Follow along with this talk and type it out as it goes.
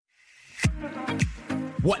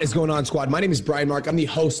What is going on, squad? My name is Brian Mark. I'm the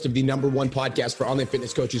host of the #1 podcast for online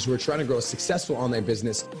fitness coaches who are trying to grow a successful online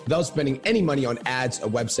business without spending any money on ads, a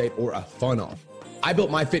website, or a funnel. I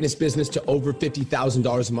built my fitness business to over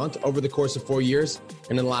 $50,000 a month over the course of 4 years.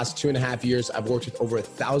 And in the last 2.5 years, I've worked with over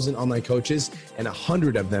 1,000 online coaches and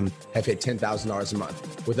 100 of them have hit $10,000 a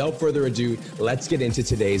month. Without further ado, let's get into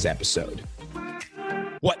today's episode.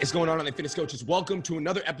 What is going on, online fitness coaches? Welcome to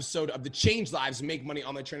another episode of the Change Lives, Make Money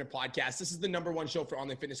Online Trainer podcast. This is the #1 show for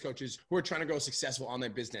online fitness coaches who are trying to grow a successful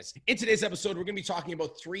online business. In today's episode, we're going to be talking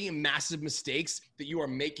about 3 massive mistakes that you are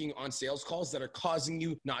making on sales calls that are causing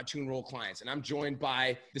you not to enroll clients. And I'm joined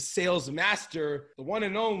by the sales master, the one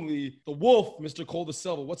and only, the wolf, Mr. Cole Da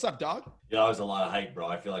Silva. What's up, dog? Yeah, that was a lot of hype, bro.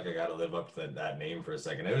 I feel like I got to live up to that name for a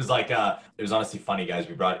second. It was like, it was honestly funny, guys.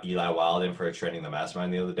 We brought Eli Wild in for a training the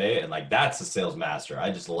mastermind the other day, and like, that's a sales master.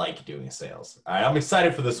 I just like doing sales. All right, I'm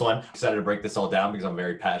excited for this one. Excited to break this all down because I'm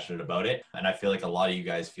very passionate about it. And I feel like a lot of you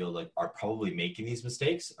guys feel like are probably making these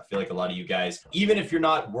mistakes. I feel like a lot of you guys, even if you're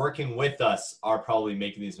not working with us, are probably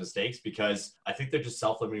making these mistakes because I think they're just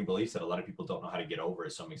self-limiting beliefs that a lot of people don't know how to get over.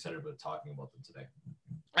 So I'm excited about talking about them today.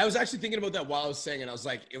 I was actually thinking about that while I was saying it. I was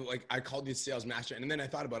like, I called you sales master. And then I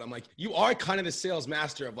thought about it. I'm like, you are kind of the sales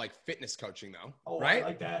master of like fitness coaching though, right? I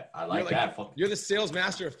like that. I like that. You're the sales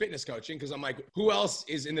master of fitness coaching. Cause I'm like, who else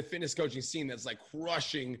is in the fitness coaching scene that's like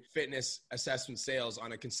crushing fitness assessment sales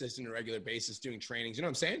on a consistent and regular basis doing trainings? You know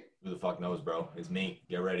what I'm saying? Who the fuck knows, bro? It's me.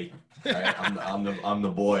 Get ready. All right? I'm the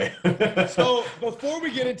boy. So before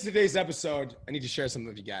we get into today's episode, I need to share something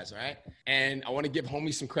with you guys. All right. And I want to give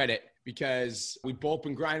homie some credit, because we've both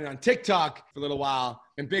been grinding on TikTok for a little while.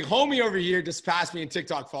 And big homie over here just passed me in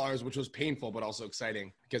TikTok followers, which was painful, but also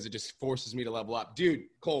exciting because it just forces me to level up. Dude,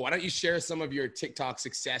 Cole, why don't you share some of your TikTok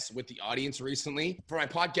success with the audience recently? For my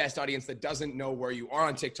podcast audience that doesn't know where you are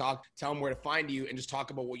on TikTok, tell them where to find you and just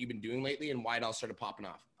talk about what you've been doing lately and why it all started popping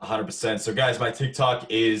off. 100%. So guys, my TikTok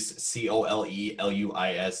is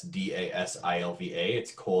ColeLuisDasilva.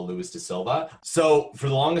 It's Cole Luis Da Silva. So for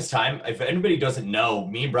the longest time, if anybody doesn't know,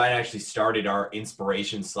 me and Brian actually started our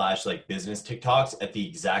inspiration / like business TikToks at the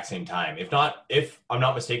exact same time. If I'm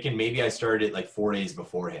not mistaken, maybe I started it like 4 days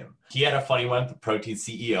before him. He had a funny one, the Protein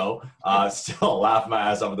CEO. Still laugh my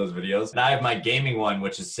ass off of those videos. And I have my gaming one,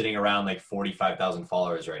 which is sitting around like 45,000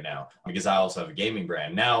 followers right now because I also have a gaming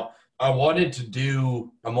brand. Now, I wanted to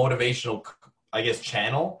do a motivational,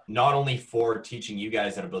 channel, not only for teaching you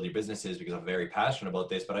guys how to build your businesses because I'm very passionate about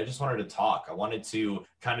this, but I just wanted to talk. I wanted to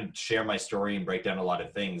kind of share my story and break down a lot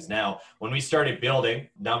of things. Now, when we started building,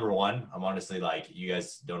 #1, I'm honestly like, you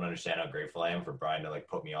guys don't understand how grateful I am for Brian to like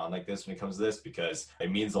put me on like this when it comes to this, because it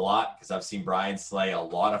means a lot, because I've seen Brian slay a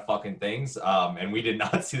lot of fucking things. And we did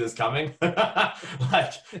not see this coming.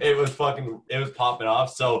 Like it was popping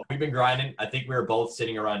off. So we've been grinding. I think we were both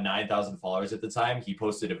sitting around 9,000 followers at the time. He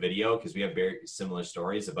posted a video because we have very similar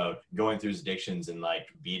stories about going through his addictions and like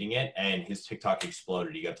beating it. And his TikTok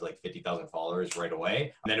exploded. He got to like 50,000 followers right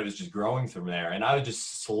away. And then it was just growing from there. And I was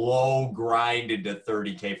just slow grinded to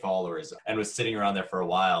 30K followers and was sitting around there for a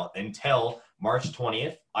while until March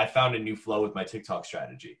 20th. I found a new flow with my TikTok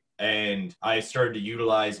strategy. And I started to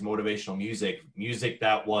utilize motivational music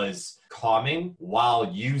that was calming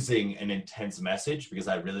while using an intense message, because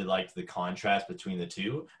I really liked the contrast between the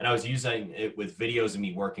two. And I was using it with videos of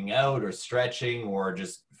me working out or stretching or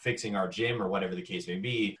just fixing our gym or whatever the case may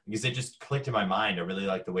be, because it just clicked in my mind. I really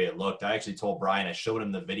liked the way it looked. I actually told Brian, I showed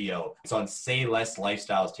him the video. It's on Say Less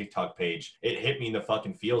Lifestyles TikTok page. It hit me in the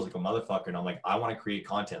fucking feels like a motherfucker. And I'm like, I want to create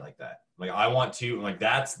content like that. Like, I want to, like,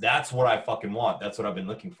 that's what I fucking want. That's what I've been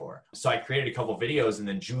looking for. So I created a couple videos, and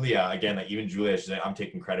then Julia, again, like even Julia, she's like, I'm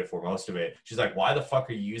taking credit for most of it. She's like, why the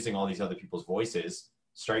fuck are you using all these other people's voices?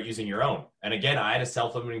 Start using your own. And again, I had a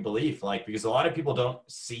self-limiting belief, like, because a lot of people don't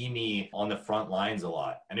see me on the front lines a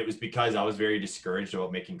lot. And it was because I was very discouraged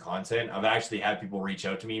about making content. I've actually had people reach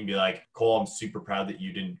out to me and be like, Cole, I'm super proud that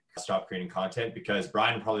you didn't stop creating content, because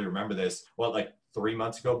Brian will probably remember this. Like 3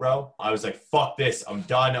 months ago, bro, I was like, fuck this, I'm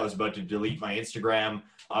done. I was about to delete my Instagram.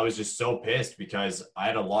 I was just so pissed because I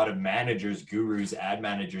had a lot of managers, gurus, ad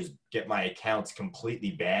managers get my accounts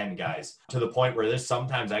completely banned, guys, to the point where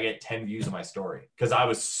sometimes I get 10 views on my story because I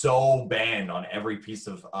was so banned on every piece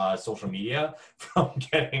of social media from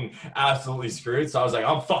getting absolutely screwed. So I was like,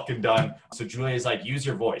 I'm fucking done. So Julia's like, use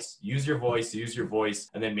your voice,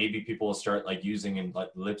 and then maybe people will start like using and like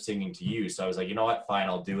lip singing to you. So I was like, you know what, fine,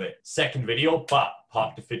 I'll do it. Second video,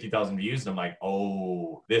 popped to 50,000 views. And I'm like,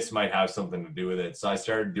 oh, this might have something to do with it. So I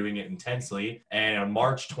started doing it intensely. And on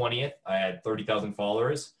March 20th, I had 30,000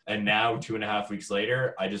 followers. And now 2.5 weeks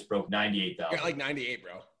later, I just broke 98,000. You're like 98,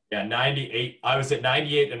 bro. Yeah, 98. I was at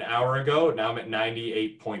 98 an hour ago. Now I'm at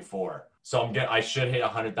 98.4. So I should hit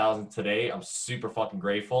 100,000 today. I'm super fucking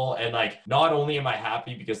grateful. And like, not only am I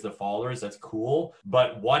happy because of the followers, that's cool,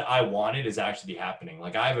 but what I wanted is actually happening.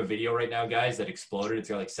 Like I have a video right now, guys, that exploded. It's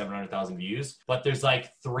got like 700,000 views, but there's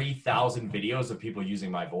like 3,000 videos of people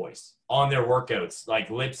using my voice on their workouts, like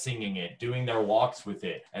lip singing it, doing their walks with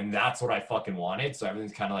it. And that's what I fucking wanted. So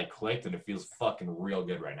everything's kind of like clicked and it feels fucking real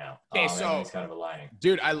good right now. Okay, so everything's kind of aligning.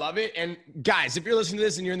 Dude, I love it. And guys, if you're listening to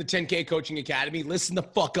this and you're in the 10K Coaching Academy, listen the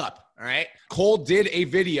fuck up. All right. Cole did a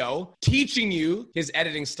video teaching you his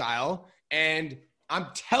editing style. And I'm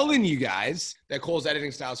telling you guys that Cole's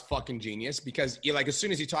editing style is fucking genius because like as soon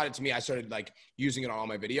as he taught it to me, I started like using it on all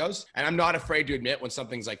my videos. And I'm not afraid to admit when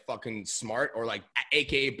something's like fucking smart or like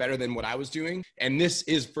AKA better than what I was doing. And this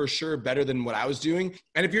is for sure better than what I was doing.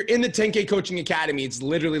 And if you're in the 10K Coaching Academy, it's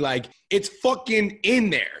literally like, it's fucking in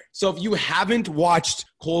there. So if you haven't watched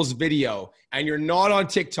Cole's video and you're not on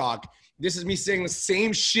TikTok, this is me saying the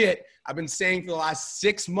same shit I've been saying for the last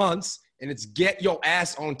 6 months. And it's get your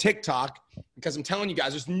ass on TikTok because I'm telling you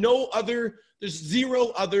guys, there's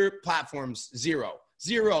zero other platforms, zero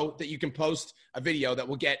that you can post a video that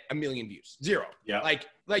will get 1 million views. Zero. Yeah.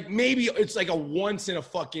 Like maybe it's like a once in a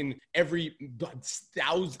fucking every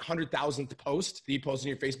 100,000th post that you post on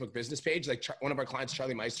your Facebook business page. Like one of our clients,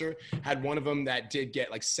 Charlie Meister, had one of them that did get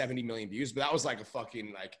like 70 million views, but that was like a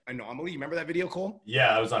fucking like anomaly. You remember that video, Cole?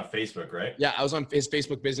 Yeah, I was on Facebook, right? Yeah, I was on his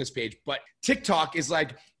Facebook business page, but TikTok is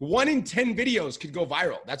like 1 in 10 videos could go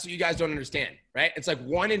viral. That's what you guys don't understand, right? It's like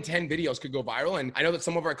 1 in 10 videos could go viral. And I know that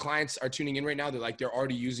some of our clients are tuning in right now. They're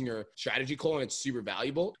already using your strategy, Cole, and it's super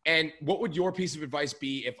valuable. And what would your piece of advice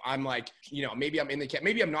be if I'm like, maybe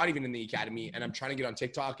I'm not even in the academy and I'm trying to get on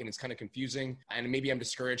TikTok and it's kind of confusing and maybe I'm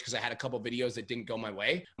discouraged because I had a couple of videos that didn't go my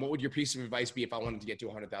way. What would your piece of advice be if I wanted to get to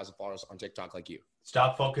 100,000 followers on TikTok like you?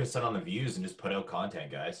 Stop focusing on the views and just put out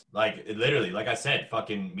content, guys. Like literally, like I said,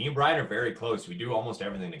 fucking me and Brian are very close. We do almost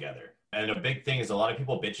everything together. And a big thing is a lot of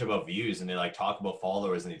people bitch about views and they like talk about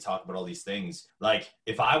followers and they talk about all these things. Like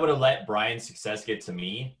if I would have let Brian's success get to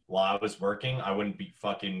me while I was working, I wouldn't be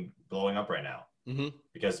fucking blowing up right now. Mm-hmm.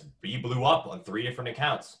 Because B blew up on 3 different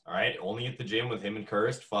accounts. All right. Only at the gym with him and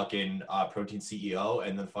Kirst, fucking Protein CEO,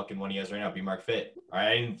 and then fucking one he has right now, B Mark Fit. All right.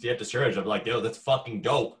 I didn't get discouraged. I'm like, yo, that's fucking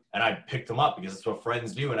dope. And I picked them up because that's what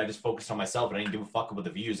friends do. And I just focused on myself and I didn't give a fuck about the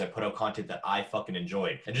views. I put out content that I fucking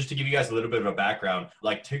enjoyed. And just to give you guys a little bit of a background,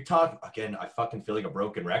 like TikTok, again, I fucking feel like a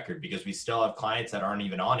broken record because we still have clients that aren't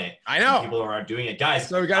even on it. I know. People aren't doing it. Guys.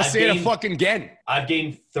 So we got to say it fucking again. I've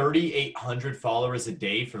gained 3,800 followers a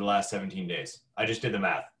day for the last 17 days. I just did the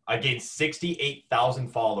math. I gained 68,000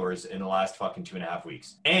 followers in the last fucking 2.5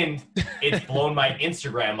 weeks. And it's blown my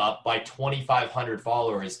Instagram up by 2,500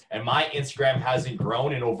 followers. And my Instagram hasn't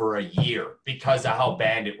grown in over a year because of how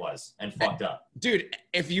banned it was and fucked up. Dude,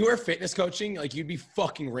 if you were fitness coaching, like you'd be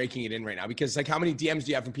fucking raking it in right now because like how many DMs do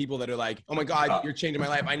you have from people that are like, oh my God, you're changing my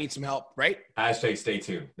life. I need some help, right? Hashtag stay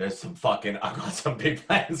tuned. There's some fucking, I've got some big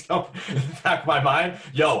plans going in the back of my mind.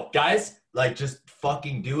 Yo, guys, like just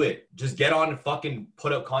fucking do it. Just get on and fucking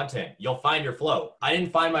put out content. You'll find your flow. I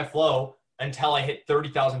didn't find my flow until I hit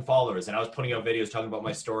 30,000 followers and I was putting out videos talking about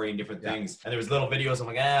my story and different things. And there was little videos. I'm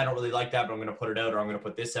like, I don't really like that, but I'm going to put it out or I'm going to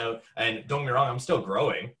put this out. And don't get me wrong, I'm still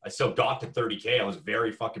growing. I still got to 30K. I was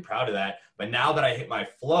very fucking proud of that. But now that I hit my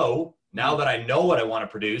flow, now that I know what I want to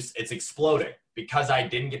produce, it's exploding because I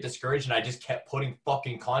didn't get discouraged and I just kept putting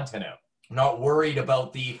fucking content out. I'm not worried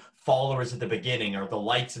about the followers at the beginning or the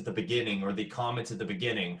likes at the beginning or the comments at the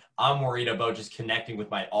beginning. I'm worried about just connecting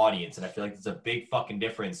with my audience. And I feel like there's a big fucking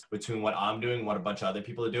difference between what I'm doing and what a bunch of other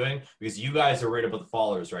people are doing because you guys are worried about the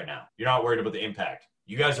followers right now. You're not worried about the impact.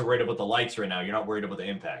 You guys are worried about the likes right now. You're not worried about the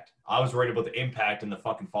impact. I was worried about the impact and the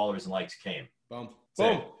fucking followers and likes came. Boom.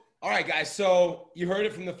 Boom. All right, guys. So you heard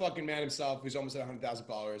it from the fucking man himself, who's almost at 100,000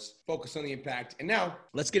 followers. Focus on the impact. And now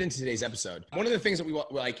let's get into today's episode. One of the things that we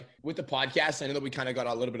like with the podcast, I know that we kind of got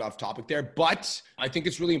a little bit off topic there, but I think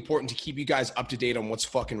it's really important to keep you guys up to date on what's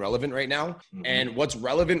fucking relevant right now. Mm-hmm. And what's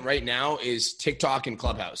relevant right now is TikTok and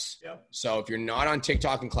Clubhouse. Yep. So if you're not on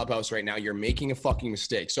TikTok and Clubhouse right now, you're making a fucking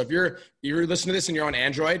mistake. So if you're listening to this and you're on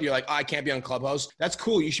Android, you're like, oh, I can't be on Clubhouse. That's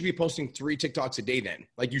cool. You should be posting 3 TikToks a day then.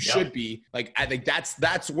 Like you should be. Like I think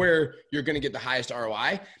that's where you're going to get the highest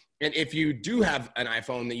ROI. And if you do have an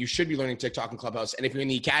iPhone, then you should be learning TikTok and Clubhouse. And if you're in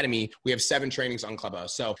the academy, we have 7 trainings on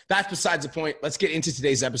Clubhouse. So that's besides the point. Let's get into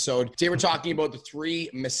today's episode. Today, we're talking about the 3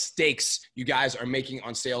 mistakes you guys are making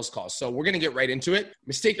on sales calls. So we're going to get right into it.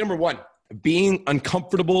 Mistake number 1, being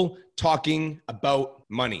uncomfortable talking about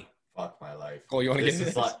money. Fuck my life. Cole, you want to get into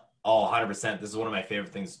this? Oh, 100%. This is one of my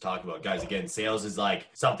favorite things to talk about. Guys, again, sales is like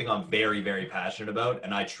something I'm very, very passionate about.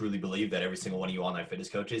 And I truly believe that every single one of you online fitness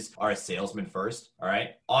coaches are a salesman first. All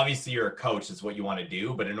right. Obviously, you're a coach. That's what you want to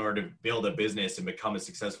do. But in order to build a business and become a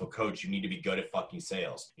successful coach, you need to be good at fucking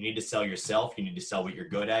sales. You need to sell yourself. You need to sell what you're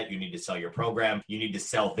good at. You need to sell your program. You need to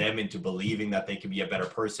sell them into believing that they can be a better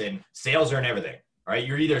person. Sales are in everything. All right.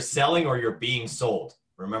 You're either selling or you're being sold.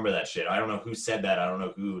 Remember that shit. I don't know who said that. I don't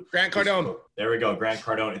know who. Grant Cardone. There we go. Grant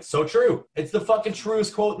Cardone. It's so true. It's the fucking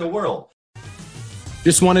truest quote in the world.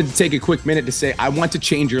 Just wanted to take a quick minute to say, I want to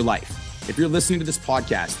change your life. If you're listening to this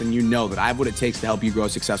podcast, then you know that I have what it takes to help you grow a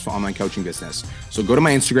successful online coaching business. So go to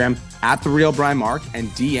my Instagram @TheRealBrianMark and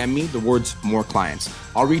DM me the words more clients.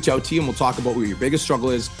 I'll reach out to you and we'll talk about what your biggest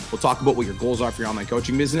struggle is. We'll talk about what your goals are for your online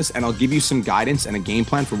coaching business, and I'll give you some guidance and a game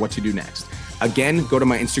plan for what to do next. Again, go to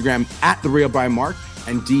my Instagram @TheRealBrianMark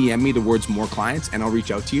and DM me the words more clients, and I'll reach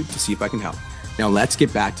out to you to see if I can help. Now let's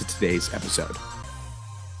get back to today's episode.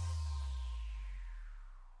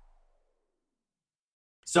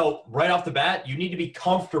 So right off the bat, you need to be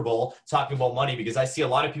comfortable talking about money, because I see a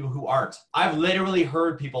lot of people who aren't. I've literally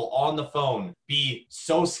heard people on the phone be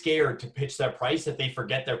so scared to pitch their price that they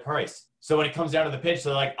forget their price. So when it comes down to the pitch,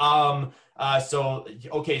 they're like, so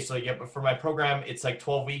yeah, but for my program, it's like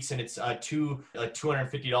 12 weeks and it's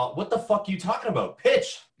 $250. What the fuck are you talking about?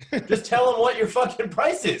 Pitch. Just tell them what your fucking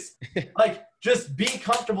price is. Like, just be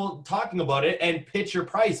comfortable talking about it and pitch your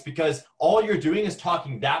price, because all you're doing is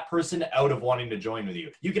talking that person out of wanting to join with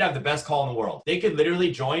you. You could have the best call in the world. They could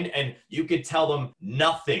literally join and you could tell them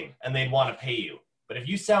nothing and they'd want to pay you. But if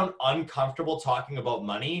you sound uncomfortable talking about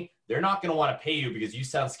money, they're not going to want to pay you because you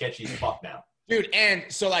sound sketchy as fuck now. Dude, and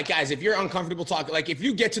so like, guys, if you're uncomfortable talking, like if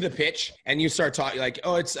you get to the pitch and you start talking like,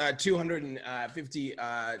 oh, it's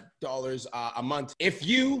 $250 a month. If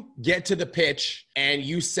you get to the pitch and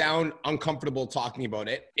you sound uncomfortable talking about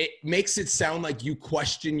it, it makes it sound like you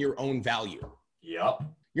question your own value. Yep.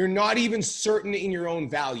 You're not even certain in your own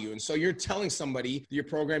value. And so you're telling somebody your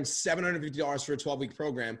program's $750 for a 12-week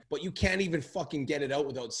program, but you can't even fucking get it out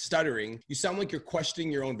without stuttering. You sound like you're questioning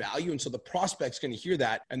your own value. And so the prospect's going to hear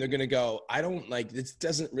that and they're going to go, I don't like, this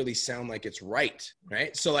doesn't really sound like it's right.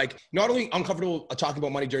 Right. So like, not only uncomfortable talking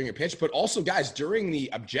about money during your pitch, but also guys, during the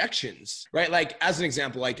objections, right? Like as an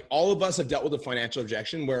example, like all of us have dealt with a financial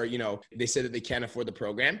objection where, you know, they say that they can't afford the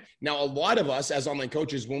program. Now, a lot of us as online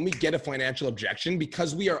coaches, when we get a financial objection,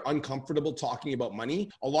 because we are uncomfortable talking about money,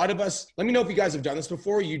 a lot of us, let me know if you guys have done this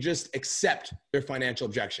before, you just accept their financial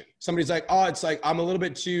objection. Somebody's like, oh, it's like, I'm a little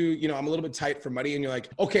bit tight for money. And you're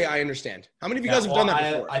like, okay, I understand. How many of you guys have done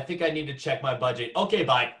that before? I think I need to check my budget. Okay,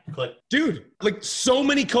 bye. Click. Dude, like so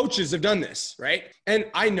many coaches have done this, right? And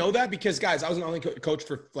I know that because guys, I was an online coach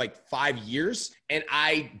for like 5 years and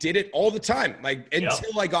I did it all the time, like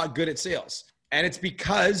until I got good at sales. And it's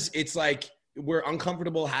because it's like, we're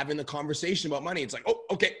uncomfortable having the conversation about money. It's like, oh,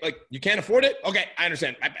 okay, like you can't afford it. Okay, I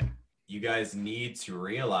understand. You guys need to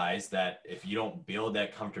realize that if you don't build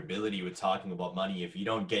that comfortability with talking about money, if you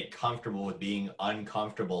don't get comfortable with being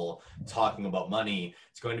uncomfortable talking about money,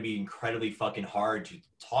 it's going to be incredibly fucking hard to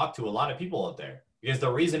talk to a lot of people out there. Because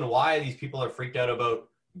the reason why these people are freaked out about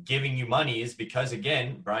giving you money is because,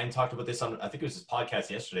 again, Brian talked about this on, I think it was his podcast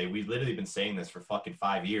yesterday. We've literally been saying this for fucking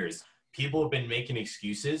 5 years. People have been making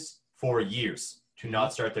excuses for years to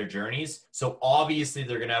not start their journeys. So obviously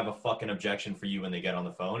they're going to have a fucking objection for you when they get on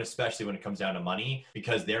the phone, especially when it comes down to money,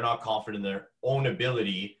 because they're not confident in their own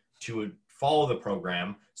ability to follow the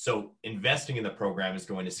program. So investing in the program is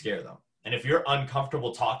going to scare them. And if you're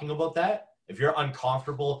uncomfortable talking about that, if you're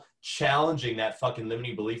uncomfortable challenging that fucking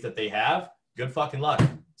limiting belief that they have, good fucking luck.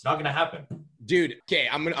 It's not going to happen. Dude, okay,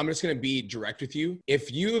 I'm just going to be direct with you.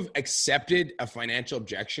 If you've accepted a financial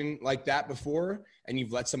objection like that before and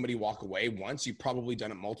you've let somebody walk away once, you've probably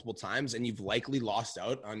done it multiple times and you've likely lost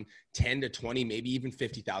out on 10 to 20, maybe even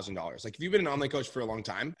 $50,000. Like if you've been an online coach for a long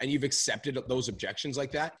time and you've accepted those objections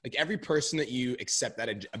like that, like every person that you accept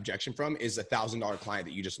that objection from is $1,000 client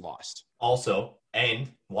that you just lost. Also,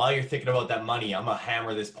 and while you're thinking about that money, I'm going to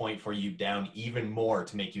hammer this point for you down even more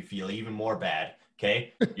to make you feel even more bad.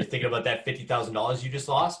 Okay. You're thinking about that $50,000 you just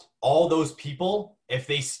lost. All those people, if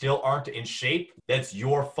they still aren't in shape, that's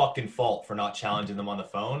your fucking fault for not challenging them on the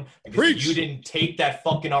phone, because you didn't take that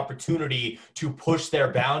fucking opportunity to push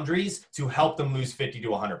their boundaries to help them lose 50 to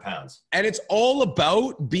 100 pounds. And it's all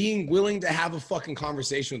about being willing to have a fucking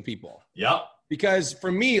conversation with people. Yep. Because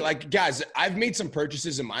for me, like, guys, I've made some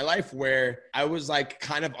purchases in my life where I was like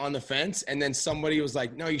kind of on the fence, and then somebody was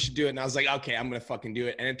like, no, you should do it. And I was like, okay, I'm going to fucking do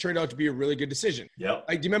it. And it turned out to be a really good decision. Yep.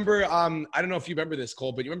 Like, do you remember, I don't know if you remember this,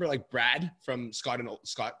 Cole, but you remember like Brad from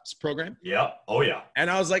Scott's program? Yeah. Oh yeah. And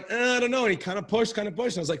I was like, I don't know. And he kind of pushed. And I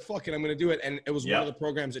was like, fuck it, I'm going to do it. And it was one of the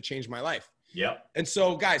programs that changed my life. Yep. And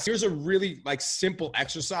so, guys, here's a really like simple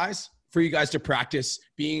exercise for you guys to practice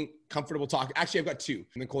being comfortable talking. Actually, I've got two.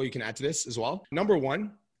 Nicole, you can add to this as well. Number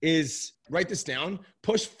one is write this down,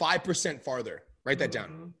 push 5% farther. Write that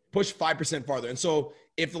down. Push 5% farther. And so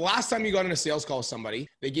if the last time you got on a sales call with somebody,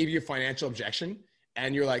 they gave you a financial objection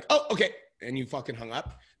and you're like, oh, okay, and you fucking hung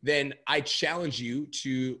up, then I challenge you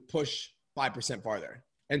to push 5% farther.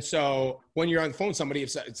 And so when you're on the phone with somebody,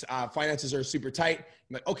 if finances are super tight,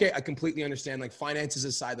 I'm like, okay, I completely understand. Like finances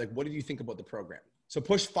aside, like what did you think about the program? So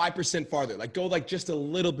push 5% farther, like go like just a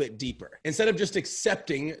little bit deeper. Instead of just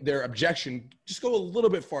accepting their objection, just go a little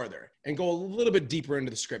bit farther and go a little bit deeper into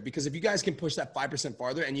the script. Because if you guys can push that 5%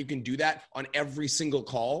 farther and you can do that on every single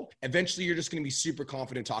call, eventually you're just going to be super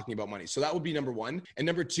confident talking about money. So that would be number one. And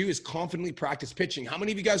number two is confidently practice pitching. How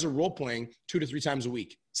many of you guys are role playing 2 to 3 times a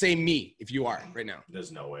week? Say me if you are right now.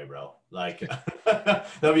 There's no way, bro. Like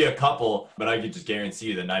there'll be a couple, but I could just guarantee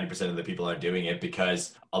you that 90% of the people aren't doing it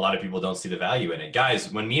because a lot of people don't see the value in it.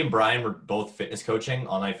 Guys, when me and Brian were both fitness coaching,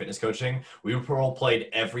 online fitness coaching, we role played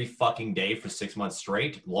every fucking day for 6 months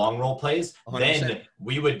straight, long role plays. 100%. Then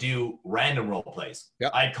we would do random role plays.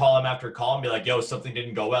 Yep. I'd call him after a call and be like, yo, something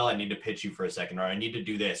didn't go well. I need to pitch you for a second, or I need to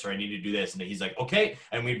do this, or I need to do this. And he's like, okay.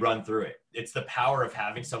 And we'd run through it. It's the power of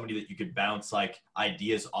having somebody that you could bounce like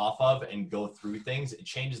ideas off of and go through things. It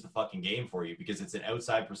changes the fucking game for you because it's an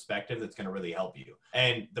outside perspective that's going to really help you.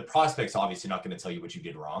 And the prospect's obviously not going to tell you what you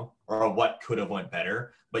did wrong or what could have went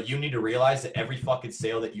better, but you need to realize that every fucking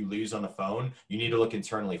sale that you lose on the phone, you need to look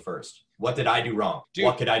internally first. What did I do wrong? Dude,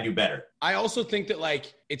 what could I do better? I also think that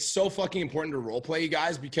like it's so fucking important to role play, you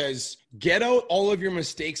guys, because get out all of your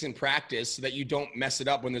mistakes in practice so that you don't mess it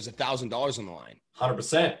up when there's $1,000 on the line.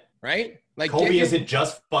 100%. Right? Like Kobe isn't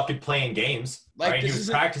just fucking playing games. Like right? He was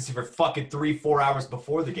practicing for fucking 3-4 hours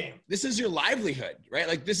before the game. This is your livelihood, right?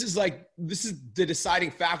 Like this is the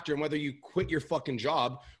deciding factor in whether you quit your fucking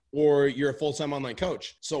job or you're a full-time online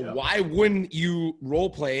coach. So why wouldn't you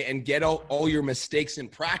role play and get out all your mistakes in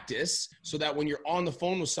practice so that when you're on the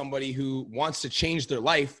phone with somebody who wants to change their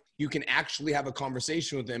life, you can actually have a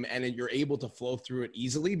conversation with them and you're able to flow through it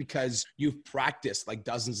easily because you've practiced like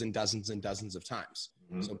dozens and dozens and dozens of times.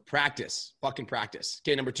 So practice, fucking practice.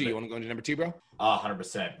 Okay, number two. You want to go into number two, bro?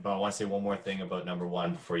 100%. But I want to say one more thing about number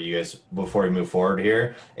one for you guys before we move forward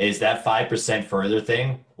here is that 5% further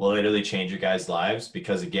thing will literally change your guys' lives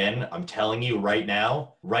because again, I'm telling you right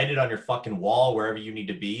now, write it on your fucking wall, wherever you need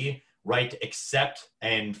to be, write accept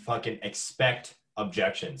and fucking expect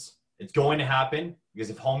objections. It's going to happen because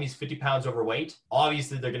if homie's 50 pounds overweight,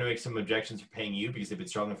 obviously they're going to make some objections for paying you because they've been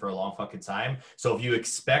struggling for a long fucking time. So if you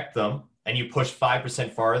expect them and you push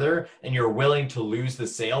 5% farther and you're willing to lose the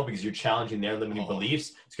sale because you're challenging their limiting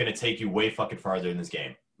beliefs, it's going to take you way fucking farther in this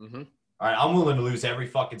game. All right, I'm willing to lose every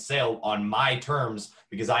fucking sale on my terms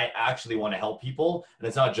because I actually want to help people. And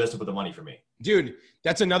it's not just about the money for me. Dude,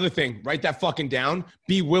 that's another thing. Write that fucking down.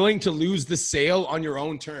 Be willing to lose the sale on your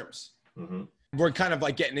own terms. We're kind of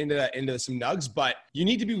like getting into some nugs, but you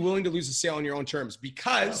need to be willing to lose a sale on your own terms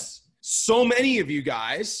because so many of you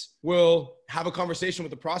guys will have a conversation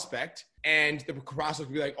with the prospect and the prospect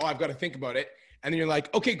will be like, oh, I've got to think about it. And then you're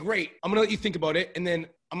like, okay, great. I'm going to let you think about it. And then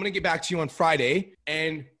I'm going to get back to you on Friday.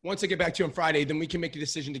 And once I get back to you on Friday, then we can make a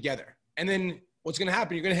decision together. And then what's going to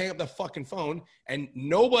happen? You're going to hang up the fucking phone and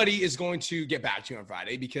nobody is going to get back to you on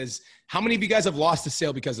Friday because how many of you guys have lost a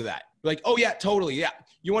sale because of that? You're like, oh yeah, totally. Yeah.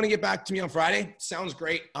 You want to get back to me on Friday? Sounds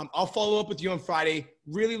great. I'll follow up with you on Friday.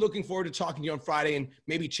 Really looking forward to talking to you on Friday and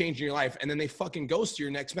maybe changing your life. And then they fucking ghost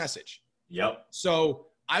your next message. Yep. So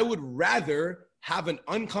I would rather have an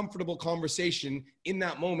uncomfortable conversation in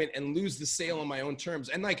that moment and lose the sale on my own terms.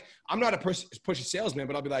 And like, I'm not a pushy salesman,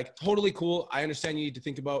 but I'll be like, totally cool. I understand you need to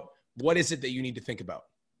think about what is it that you need to think about.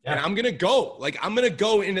 Yeah. And I'm going to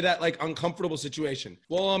go into that like uncomfortable situation.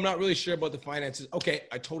 Well, I'm not really sure about the finances. Okay.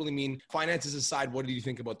 I totally mean finances aside. What do you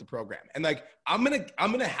think about the program? And like, I'm going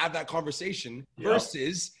to have that conversation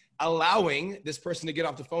versus allowing this person to get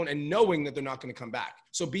off the phone and knowing that they're not going to come back.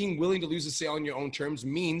 So being willing to lose a sale on your own terms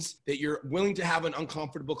means that you're willing to have an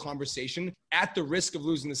uncomfortable conversation at the risk of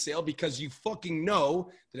losing the sale because you fucking know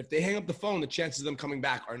that if they hang up the phone, the chances of them coming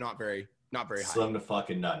back are not very not very high. Slim to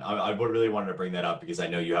fucking none. I would really wanted to bring that up because I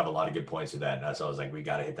know you have a lot of good points with that. And so I was like, we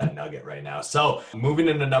got to hit that nugget right now. So moving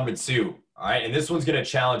into number 2. All right. And this one's going to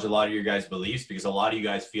challenge a lot of your guys' beliefs because a lot of you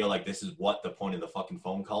guys feel like this is what the point of the fucking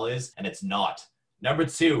phone call is. And it's not. Number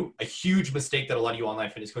 2, a huge mistake that a lot of you online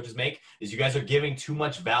fitness coaches make is you guys are giving too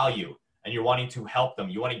much value and you're wanting to help them.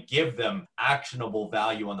 You want to give them actionable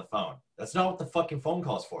value on the phone. That's not what the fucking phone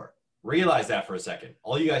call is for. Realize that for a second.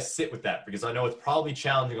 All you guys sit with that because I know it's probably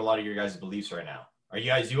challenging a lot of your guys' beliefs right now. Are you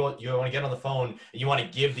guys, you want to get on the phone and you want to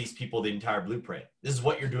give these people the entire blueprint. This is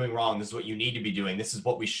what you're doing wrong. This is what you need to be doing. This is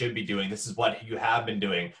what we should be doing. This is what you have been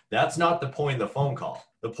doing. That's not the point of the phone call.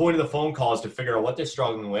 The point of the phone call is to figure out what they're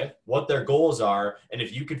struggling with, what their goals are, and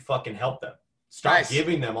if you could fucking help them. Stop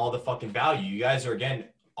giving them all the fucking value. You guys are, again,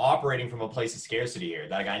 operating from a place of scarcity here.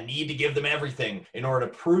 Like, I need to give them everything in order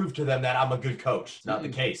to prove to them that I'm a good coach. It's not the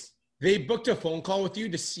case. They booked a phone call with you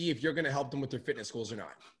to see if you're going to help them with their fitness goals or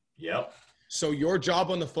not. Yep. So your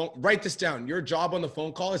job on the phone, write this down. Your job on the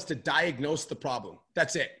phone call is to diagnose the problem.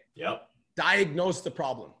 That's it. Yep. Diagnose the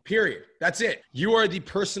problem, period. That's it. You are the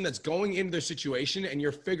person that's going into their situation and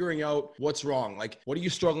you're figuring out what's wrong. Like, what are you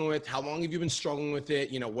struggling with? How long have you been struggling with it?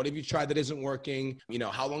 You know, what have you tried that isn't working? You know,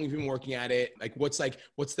 how long have you been working at it?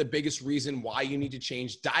 What's the biggest reason why you need to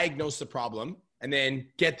change? Diagnose the problem. And then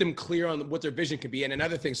get them clear on what their vision could be. And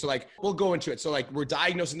another thing, so like, we'll go into it. So like, we're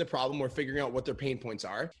diagnosing the problem, we're figuring out what their pain points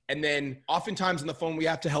are. And then oftentimes on the phone, we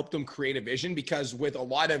have to help them create a vision because with a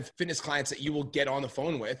lot of fitness clients that you will get on the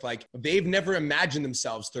phone with, like they've never imagined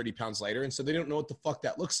themselves 30 pounds lighter. And so they don't know what the fuck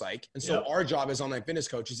that looks like. And so our job as online fitness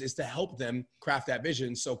coaches is to help them craft that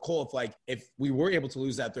vision. So Cole, if we were able to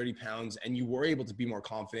lose that 30 pounds and you were able to be more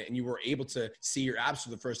confident and you were able to see your abs for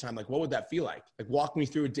the first time, like what would that feel like? Like walk me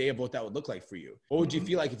through a day of what that would look like for you. What would you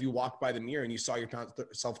feel like if you walked by the mirror and you saw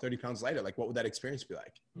yourself 30 pounds lighter? Like, what would that experience be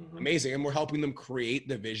like? Amazing. And we're helping them create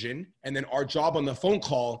the vision. And then our job on the phone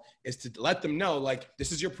call is to let them know, like,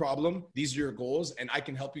 this is your problem. These are your goals. And I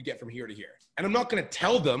can help you get from here to here. And I'm not going to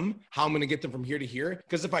tell them how I'm going to get them from here to here.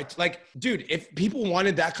 Because dude, if people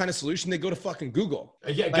wanted that kind of solution, they go to fucking Google.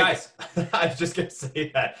 Yeah, guys, I was just going to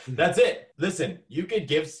say that. That's it. Listen, you could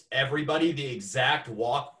give everybody the exact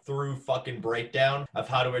walk-through fucking breakdown of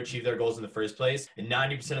how to achieve their goals in the first place. And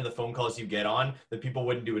 90% of the phone calls you get on, the people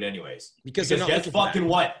wouldn't do it anyways. Because guess fucking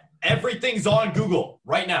what? Everything's on Google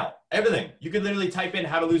right now. Everything. You can literally type in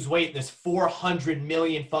how to lose weight. There's 400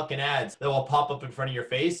 million fucking ads that will pop up in front of your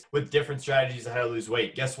face with different strategies on how to lose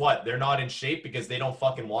weight. Guess what? They're not in shape because they don't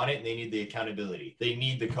fucking want it and they need the accountability. They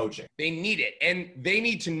need the coaching. They need it. And they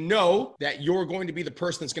need to know that you're going to be the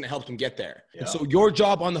person that's going to help them get there. Yeah. And so your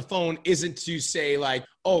job on the phone isn't to say like,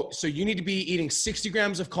 oh, so you need to be eating 60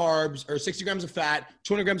 grams of carbs or 60 grams of fat,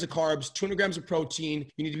 200 grams of carbs, 200 grams of protein.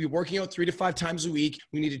 You need to be working out 3 to 5 times a week.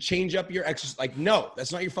 We need to change up your exercise. Like, no,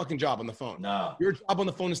 that's not your fucking job on the phone. No. Your job on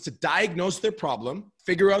the phone is to diagnose their problem,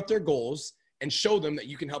 figure out their goals, and show them that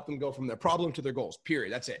you can help them go from their problem to their goals,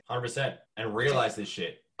 period. That's it. 100%. And realize this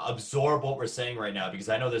shit. Absorb what we're saying right now, because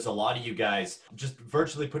I know there's a lot of you guys. Just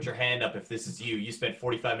virtually put your hand up if this is you. You spent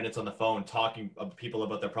 45 minutes on the phone talking to people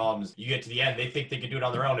about their problems. You get to the end, they think they can do it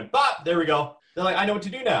on their own, and bop, there we go. They're like, I know what to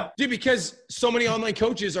do now. Dude, because so many online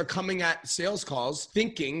coaches are coming at sales calls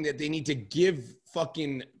thinking that they need to give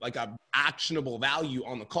fucking like a actionable value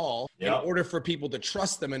on the call in order for people to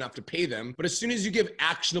trust them enough to pay them. But as soon as you give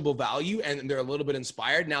actionable value and they're a little bit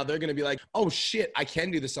inspired, now they're going to be like, oh shit, I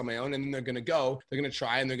can do this on my own. And then they're going to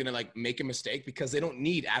try and they're going to like make a mistake because they don't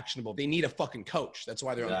need actionable. They need a fucking coach. That's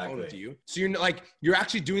why they're on the phone with you. So you're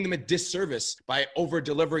actually doing them a disservice by over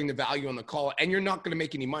delivering the value on the call, and you're not going to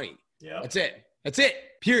make any money. Yeah. That's it.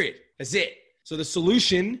 Period. That's it. So the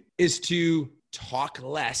solution is to talk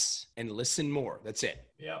less and listen more. That's it.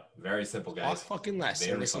 Yeah. Very simple, guys. Talk fucking less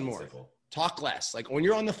and listen more. Simple. Talk less. Like when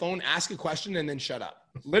you're on the phone, ask a question and then shut up.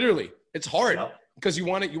 Literally. It's hard because you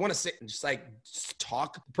want to sit and just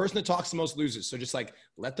talk. The person that talks the most loses. So just like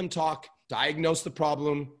let them talk, diagnose the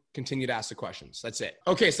problem, continue to ask the questions. That's it.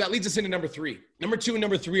 Okay. So that leads us into number 3. Number 2 and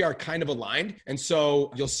number 3 are kind of aligned. And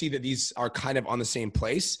so you'll see that these are kind of on the same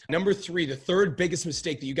place. Number 3, the third biggest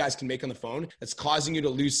mistake that you guys can make on the phone that's causing you to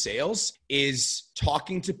lose sales is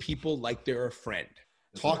talking to people like they're a friend.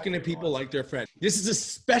 Talking to people like they're a friend. This is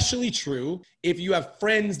especially true if you have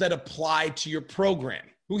friends that apply to your program.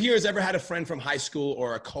 Who here has ever had a friend from high school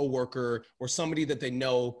or a coworker or somebody that they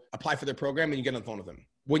know apply for their program and you get on the phone with them?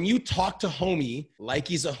 When you talk to homie like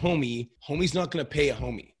he's a homie, homie's not going to pay a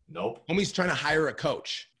homie. Nope. Homie's trying to hire a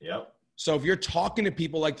coach. Yep. So if you're talking to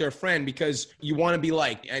people like they're a friend because you want to be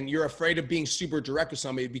liked and you're afraid of being super direct with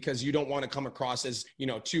somebody because you don't want to come across as,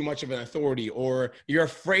 too much of an authority, or you're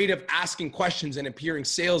afraid of asking questions and appearing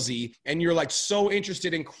salesy, and you're like so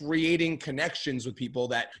interested in creating connections with people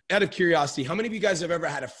that, out of curiosity, how many of you guys have ever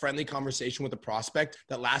had a friendly conversation with a prospect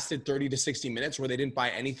that lasted 30 to 60 minutes where they didn't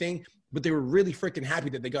buy anything, but they were really freaking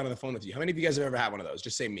happy that they got on the phone with you? How many of you guys have ever had one of those?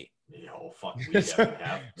 Just say me. Yo, fuck, we definitely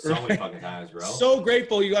have so many fucking times, bro. So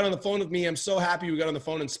grateful you got on the phone with me. I'm so happy we got on the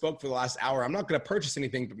phone and spoke for the last hour. I'm not going to purchase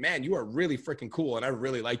anything, but man, you are really freaking cool, and I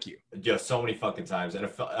really like you. Just so many fucking times. And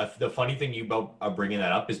the funny thing you both are bringing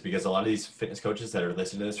that up is because a lot of these fitness coaches that are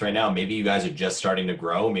listening to this right now, maybe you guys are just starting to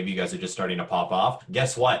grow. Maybe you guys are just starting to pop off.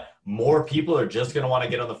 Guess what? More people are just going to want to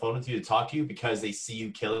get on the phone with you to talk to you because they see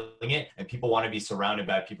you killing it, and people want to be surrounded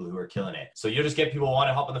by people who are killing it. So you'll just get people who want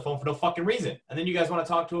to hop on the phone for no fucking reason. And then you guys want to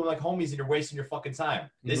talk to them like homies, and you're wasting your fucking time.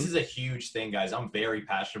 Mm-hmm. This is a huge thing, guys. I'm very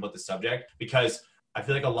passionate about the subject because I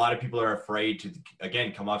feel like a lot of people are afraid to,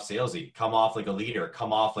 again, come off salesy, come off like a leader,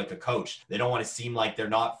 come off like a coach. They don't want to seem like they're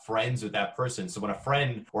not friends with that person. So when a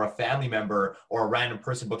friend or a family member or a random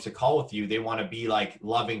person books a call with you, they want to be like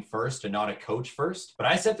loving first and not a coach first. But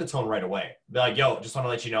I set the tone right away. Be like, yo, just want to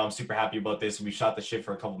let you know I'm super happy about this. And we shot the shit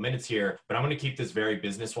for a couple minutes here, but I'm going to keep this very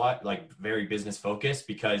business focused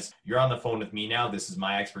because you're on the phone with me now. This is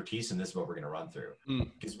my expertise and this is what we're going to run through.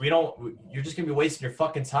 Because you're just going to be wasting your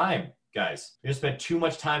fucking time. Guys, you're gonna spend too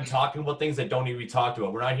much time talking about things that don't need to be talked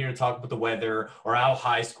about. We're not here to talk about the weather or how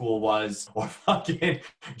high school was or fucking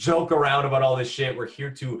joke around about all this shit. We're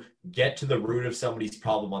here to get to the root of somebody's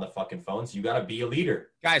problem on the fucking phone. So you gotta be a leader.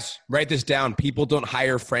 Guys, write this down. People don't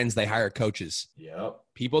hire friends, they hire coaches. Yep.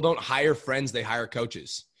 People don't hire friends, they hire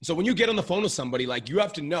coaches. So when you get on the phone with somebody, like you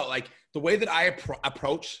have to know, like the way that I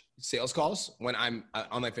approach sales calls when I'm an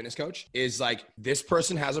online fitness coach is like, this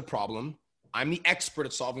person has a problem. I'm the expert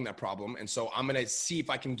at solving that problem. And so I'm going to see if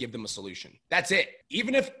I can give them a solution. That's it.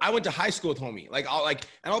 Even if I went to high school with homie, and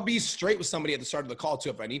I'll be straight with somebody at the start of the call too,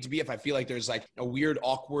 if I need to be, if I feel like there's like a weird,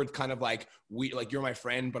 awkward kind of like you're my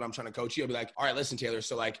friend, but I'm trying to coach you. I'll be like, all right, listen, Taylor.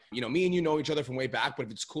 So like, me and you know each other from way back, but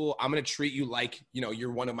if it's cool, I'm going to treat you like,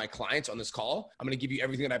 you're one of my clients on this call. I'm going to give you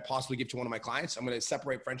everything that I possibly give to one of my clients. I'm going to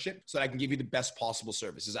separate friendship so that I can give you the best possible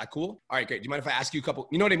service. Is that cool? All right, great. Do you mind if I ask you a couple,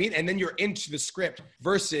 you know what I mean? And then you're into the script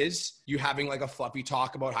versus you having like a fluffy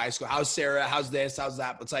talk about high school. How's Sarah? How's this? How's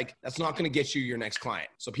that? It's like, that's not going to get you your next client.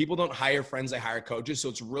 So people don't hire friends, they hire coaches. So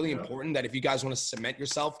it's really important that if you guys want to cement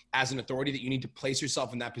yourself as an authority, that you need to place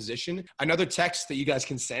yourself in that position. Another text that you guys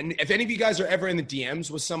can send, if any of you guys are ever in the DMs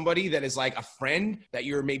with somebody that is like a friend that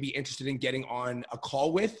you're maybe interested in getting on a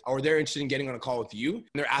call with, or they're interested in getting on a call with you, and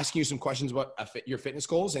they're asking you some questions about your fitness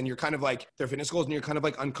goals, and you're kind of like their fitness goals, and you're kind of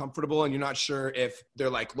like uncomfortable, and you're not sure if they're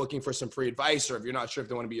like looking for some free advice, or if you're not sure if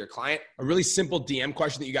they want to be your client. A really simple DM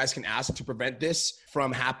question that you guys can ask to prevent this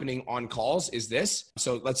from happening on calls is this.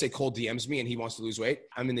 So let's say Cole DMs me and he wants to lose weight.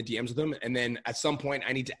 I'm in the DMs with him. And then at some point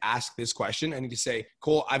I need to ask this question. I need to say,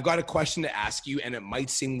 Cole, I've got a question to ask you, and it might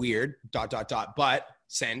seem weird, ... but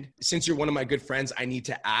send. Since you're one of my good friends, I need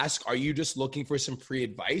to ask, are you just looking for some free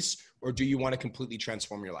advice, or do you want to completely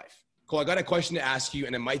transform your life? Cole, I got a question to ask you,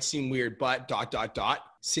 and it might seem weird, but ...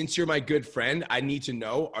 Since you're my good friend, I need to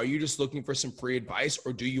know, are you just looking for some free advice,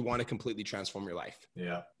 or do you want to completely transform your life?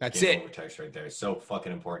 Yeah. That's it. Over text right there. So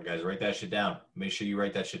fucking important, guys. Write that shit down. Make sure you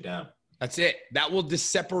write that shit down. That's it. That will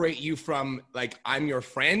just separate you from like, I'm your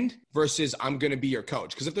friend versus I'm going to be your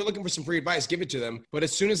coach. Because if they're looking for some free advice, give it to them. But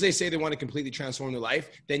as soon as they say they want to completely transform their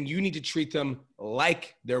life, then you need to treat them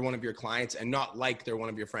like they're one of your clients and not like they're one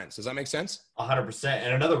of your friends. Does that make sense? 100%.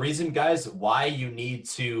 And another reason, guys, why you need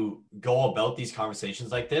to go about these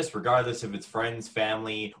conversations like this, regardless if it's friends,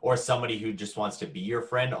 family, or somebody who just wants to be your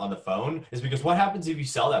friend on the phone, is because what happens if you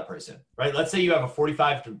sell that person, right? Let's say you have a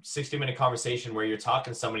 45 to 60 minute conversation where you're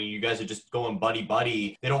talking to somebody, you guys are just going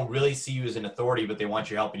buddy. They don't really see you as an authority, but they want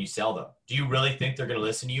your help and you sell them. Do you really think they're going to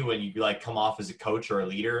listen to you when you like come off as a coach or a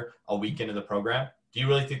leader a week into the program? Do you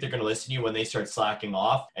really think they're going to listen to you when they start slacking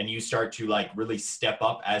off and you start to like really step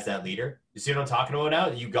up as that leader? You see what I'm talking about now?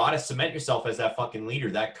 You got to cement yourself as that fucking leader,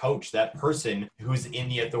 that coach, that person who's in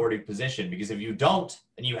the authoritative position. Because if you don't,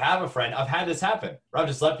 and you have a friend, I've had this happen. I've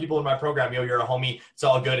just let people in my program, yo, you're a homie. It's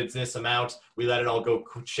all good. It's this amount. We let it all go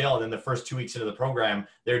chill. And then the first 2 weeks into the program,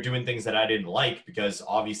 they're doing things that I didn't like because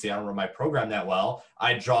obviously I don't run my program that well.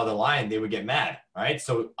 I draw the line. They would get mad. Right.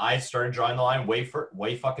 So I started drawing the line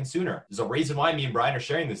way fucking sooner. There's a reason why me and Brian are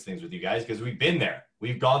sharing these things with you guys, because we've been there.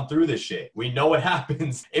 We've gone through this shit. We know what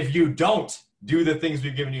happens if you don't do the things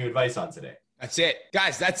we've given you advice on today. That's it.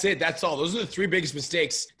 Guys, that's it. That's all. Those are the three biggest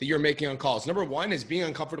mistakes that you're making on calls. Number one is being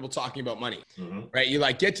uncomfortable talking about money, right? You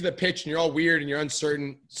like get to the pitch and you're all weird and you're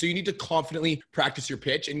uncertain. So you need to confidently practice your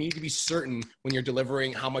pitch and you need to be certain when you're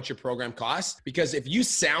delivering how much your program costs. Because if you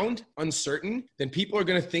sound uncertain, then people are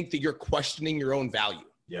going to think that you're questioning your own value.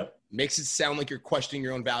 Yep. Makes it sound like you're questioning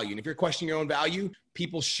your own value. And if you're questioning your own value,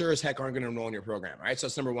 people sure as heck aren't going to enroll in your program. All right. So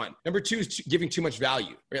that's number one. Number two is giving too much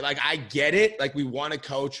value, right? Like I get it. Like we want to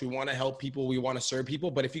coach, we want to help people, we want to serve people.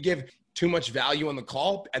 But if you give too much value on the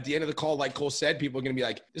call, at the end of the call, like Cole said, people are going to be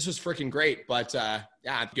like, this was freaking great, but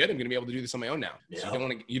yeah, good. I'm going to be able to do this on my own now. Yeah.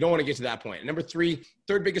 So you don't want to get to that point. And number three,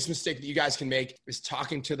 third biggest mistake that you guys can make is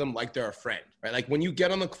talking to them like they're a friend, right? Like when you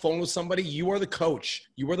get on the phone with somebody, you are the coach,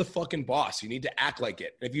 you are the fucking boss. You need to act like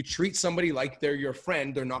it. And if you treat somebody like they're your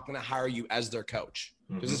friend, they're not going to hire you as their coach.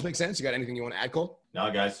 Does this make sense? You got anything you want to add, Cole?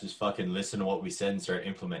 No, guys, just fucking listen to what we said and start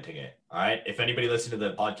implementing it. All right. If anybody listened to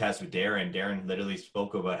the podcast with Darren literally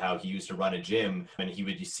spoke about how he used to run a gym and he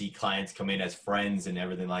would see clients come in as friends and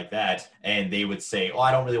everything like that. And they would say, oh,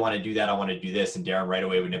 I don't really want to do that. I want to do this. And Darren right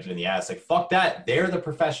away would nip it in the ass. Like, fuck that. They're the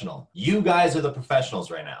professional. You guys are the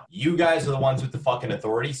professionals right now. You guys are the ones with the fucking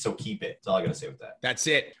authority. So keep it. That's all I got to say with that. That's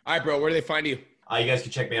it. All right, bro. Where do they find you? You guys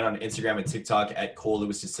can check me out on Instagram and TikTok at Cole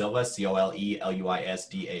Lewis da Silva,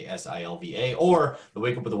 ColeLuisDasilva, or the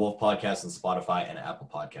Wake Up with the Wolf podcast on Spotify and Apple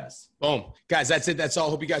Podcasts. Boom. Guys, that's it. That's all.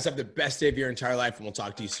 Hope you guys have the best day of your entire life, and we'll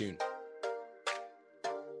talk to you soon.